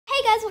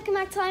guys, welcome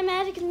back to My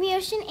Magic in the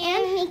Ocean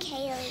and me,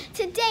 Kaylee.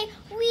 Today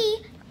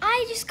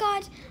I just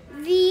got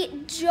the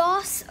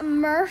Joss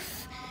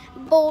Murph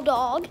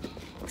Bulldog.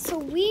 So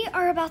we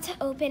are about to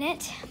open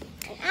it.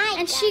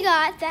 And she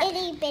got that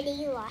itty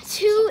bitty lost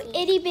two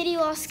kitties. itty bitty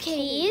lost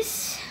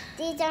kitties.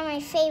 These are my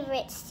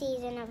favorite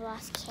season of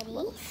Lost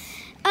Kitties.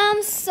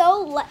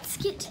 So let's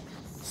get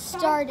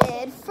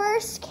started.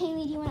 First,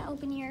 Kaylee, do you want to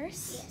open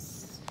yours?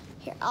 Yes.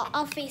 Here,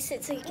 I'll face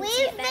it so you can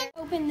see it better.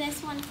 Open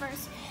this one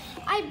first.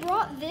 I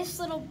brought this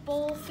little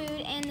bowl of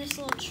food and this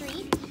little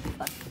treat,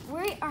 but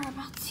we are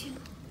about to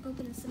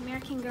open this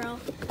American Girl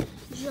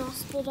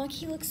Joss Bulldog.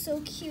 He looks so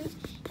cute.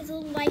 He has a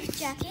little life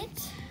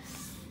jacket.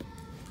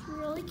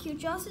 Really cute.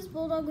 Joss's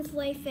Bulldog with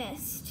life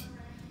vest.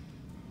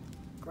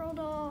 Girl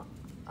doll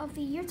of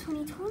the year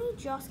 2020,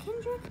 Joss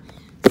Kendrick.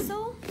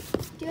 So,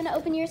 do you want to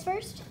open yours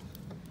first?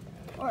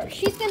 Or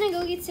she's going to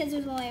go get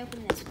scissors while I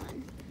open this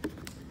one.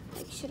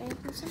 Like, should I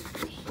open this one?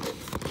 Okay.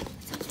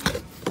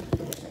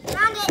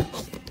 Found it.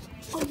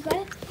 Oh, you got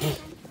it?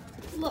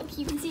 Look,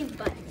 you can see his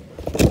butt. Okay,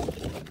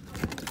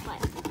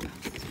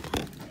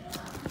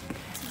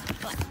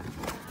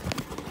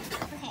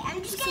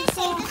 I'm just going to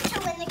say this to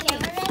when the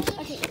camera ready.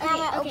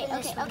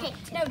 Okay.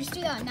 No, just do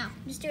that one now.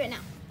 Just do it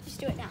now. Just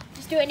do it now.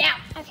 Just do it now.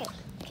 Okay.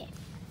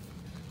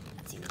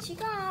 Let's see what you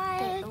got.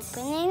 The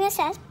opening this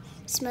up.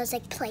 Smells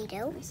like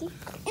Play-Doh. Let me see.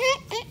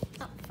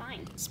 Oh,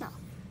 fine. Smell.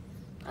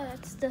 Oh,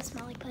 that does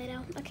smell like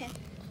Play-Doh. Okay. It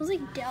smells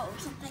like dough or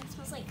something. It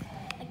smells like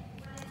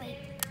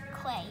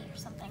clay or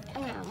something.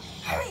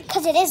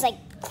 Because it is like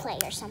clay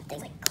or something.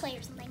 It's like clay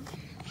or something.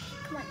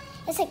 Come on.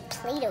 It's like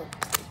Play-Doh.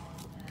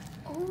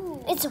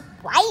 Ooh. It's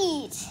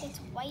white. It's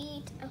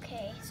white.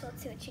 Okay, so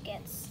let's see what she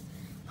gets.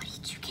 What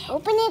did you get?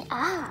 Open it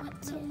up.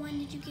 What one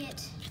did you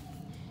get?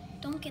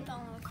 Don't get the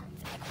one with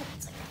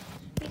carpet.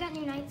 We got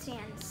new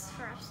nightstands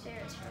for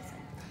upstairs for this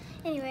one.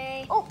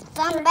 Anyway. Oh,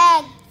 found a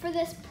bag. For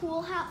this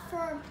pool house, for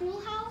our pool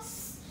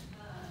house.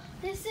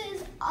 This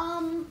is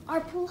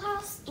our pool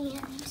house, and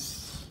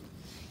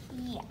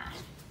yeah,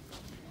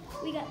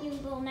 we got new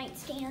little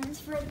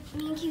nightstands for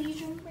me and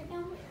Kiwi's room right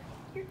now.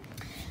 Here.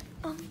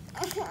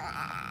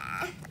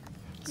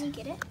 Can you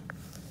get it?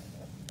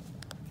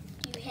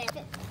 Do you have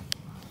it?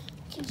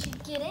 Can you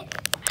get it?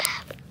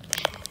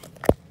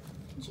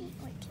 Can you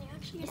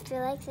actually I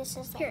feel like this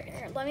is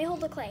Here, let me hold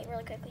the clay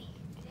really quickly.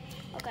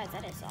 Oh, guys,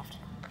 that is soft.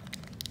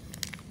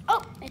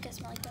 Oh, it does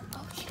smell like them.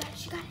 Oh, she got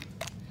it.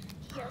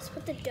 Here, let's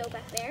put the dough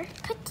back there.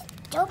 Put the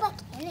dough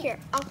back in it. Here,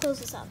 I'll close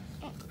this up.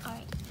 All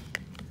right.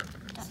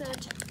 So,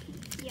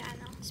 yeah, I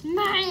know. It's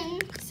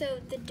mine. So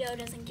the dough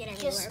doesn't get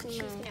anywhere. Just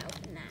She's mine. gonna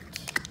open that.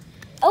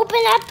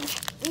 Open up.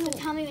 So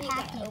tell me when you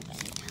got it Package. open.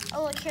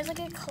 Oh, look, here's like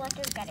a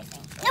collector's guide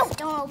thing. No,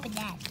 don't open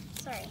that.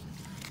 Sorry.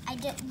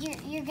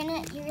 You're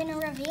gonna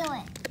reveal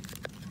it.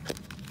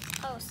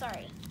 Oh,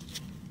 sorry.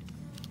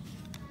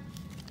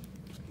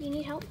 You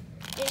need help?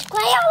 There's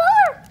clay all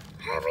over.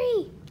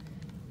 Hurry!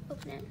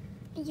 Open it.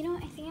 You know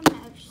what? I think I'm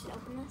gonna just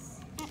open this.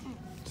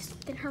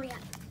 Just then hurry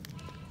up.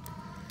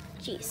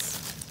 Jeez.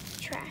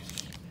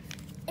 Trash.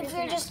 If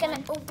you're just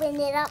gonna open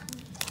it up,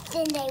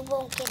 then they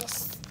won't get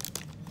us.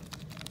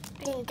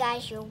 Then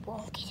guys, you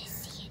won't get to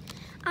see it.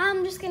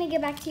 I'm just gonna get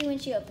back to you when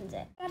she opens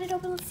it. Got it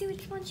open. Let's see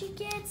which one she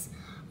gets.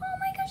 Oh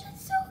my gosh,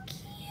 that's so cute.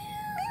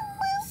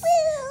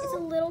 It's a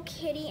little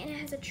kitty and it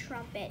has a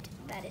trumpet.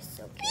 That is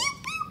so cute.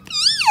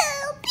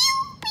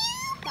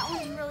 That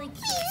one's really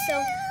cute.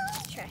 So,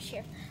 trash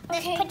here.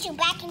 Let's put you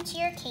back into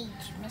your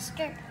cage,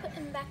 mister. Put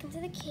him back into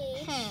the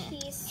cage.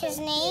 He's so His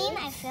name,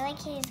 cute. I feel like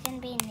he's going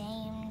to be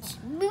named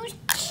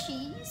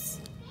Moochies.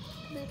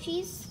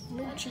 Moochies?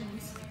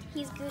 Moochies.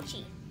 He's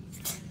Gucci.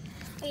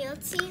 Okay,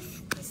 let's see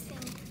if this thing...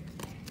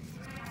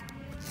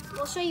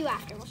 We'll show you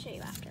after. I'll show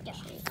you after.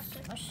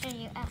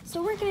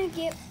 So we're going to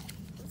get...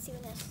 Let's see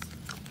what this...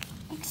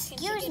 Excuse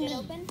Can she me. get it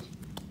open?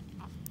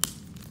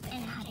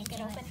 And how to Get get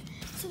it open.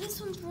 So this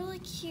one's really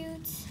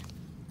cute.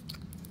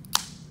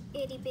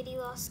 Itty bitty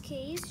lost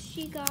case.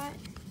 She got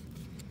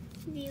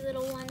the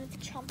little one with the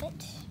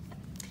trumpet.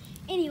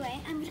 Anyway,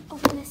 I'm gonna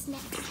open this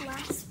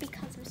last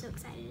because I'm so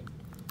excited.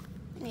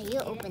 No, you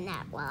open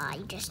that while I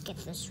just get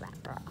this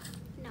wrapper off.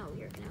 No,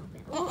 you're gonna open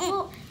it.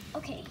 Well,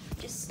 okay,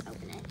 just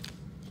open it.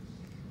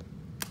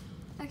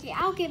 Okay,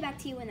 I'll get back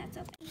to you when that's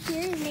open.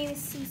 Here, his name is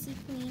CC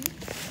Queen.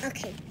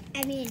 Okay,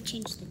 I need to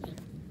change the name.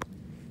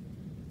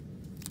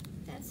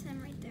 That's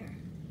him right there.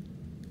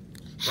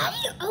 How do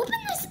you open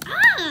this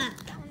up?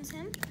 That one's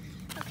him.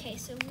 Okay,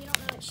 so we don't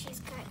know what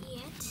she's got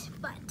yet,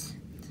 but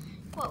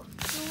whoa,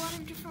 there's a lot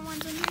of different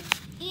ones in here.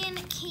 And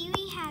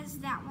Kaylee has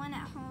that one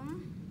at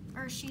home,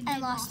 or she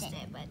lost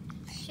it, but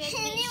she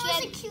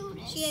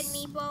had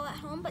Meatball at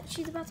home, but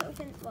she's about to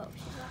open. Whoa,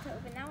 she's about to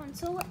open that one.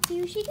 So let's see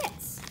who she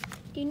gets.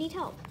 Do you need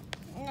help?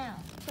 No.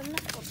 So I'm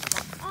gonna open it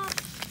up,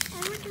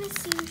 and we're gonna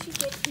see who she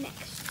gets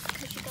next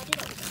because she got it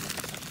open.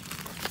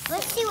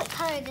 Let's see what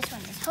color this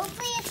one is.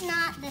 Hopefully it's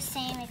not the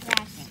same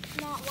exact thing.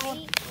 Not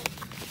white.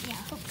 Yeah,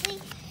 hopefully.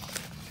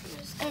 I'm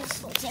just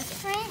It's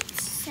different,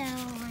 so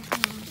we're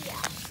gonna...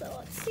 Yeah, so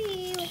let's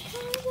see what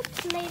kind of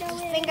Play-Doh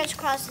is. Fingers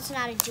crossed it's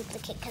not a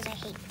duplicate, because I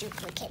hate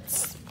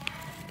duplicates.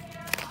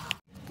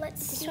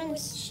 Let's see what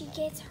she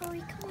gets.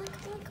 Hurry, come on,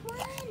 come on, come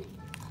on.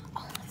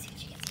 Oh, let's see what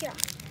she gets.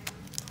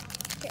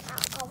 Here,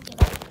 I'll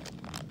get it.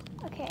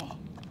 Okay.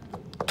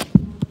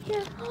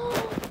 Here.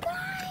 Oh,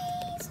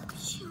 guys, let's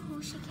see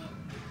who she get.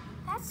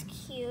 That's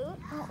cute.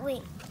 Oh,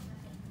 wait.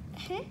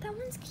 That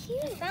one's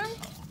cute.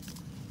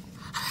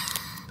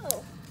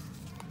 Oh.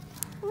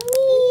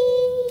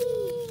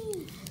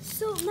 Whee!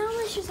 So now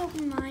let's just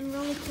open mine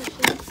really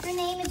quickly. Her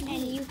name is And Wee.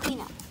 you clean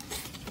up.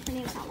 Her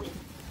name's not Wee.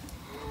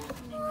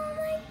 Oh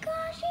my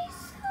gosh, he's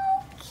so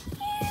cute.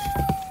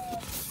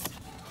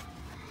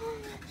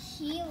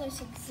 He looks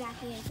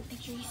exactly like the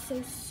picture. He's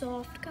so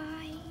soft,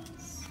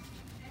 guys.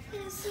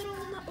 And his little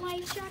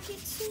life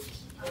jacket's so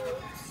cute.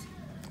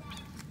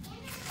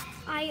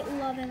 I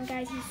love him,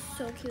 guys. He's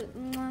so cute.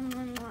 Mwah,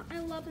 mwah, mwah. I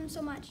love him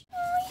so much.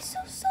 Oh, he's so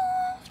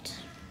soft.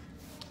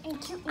 And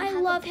cute. I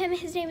love him.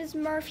 His name is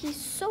Murph. He's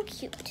so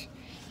cute.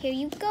 Here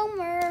you go,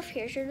 Murph.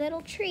 Here's your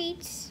little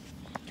treats.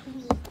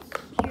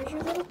 Here's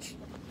your little treat.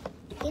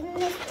 Give him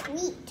his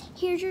tweet.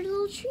 Here's your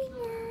little treat,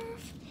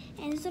 Murph.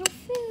 And his little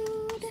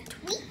food.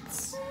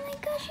 Tweets. Oh my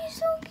gosh, he's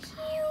so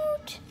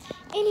cute.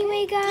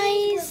 Anyway,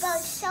 guys. These are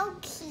both so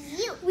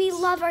cute. We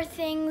love our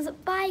things.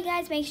 Bye,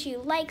 guys. Make sure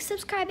you like,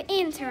 subscribe,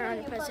 and turn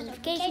on the post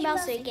notification bell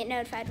so you get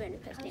notified when we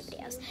post new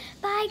videos.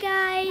 Bye,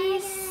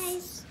 guys. Bye,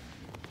 guys.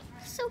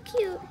 So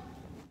cute.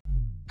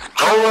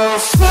 I will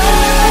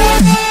fly.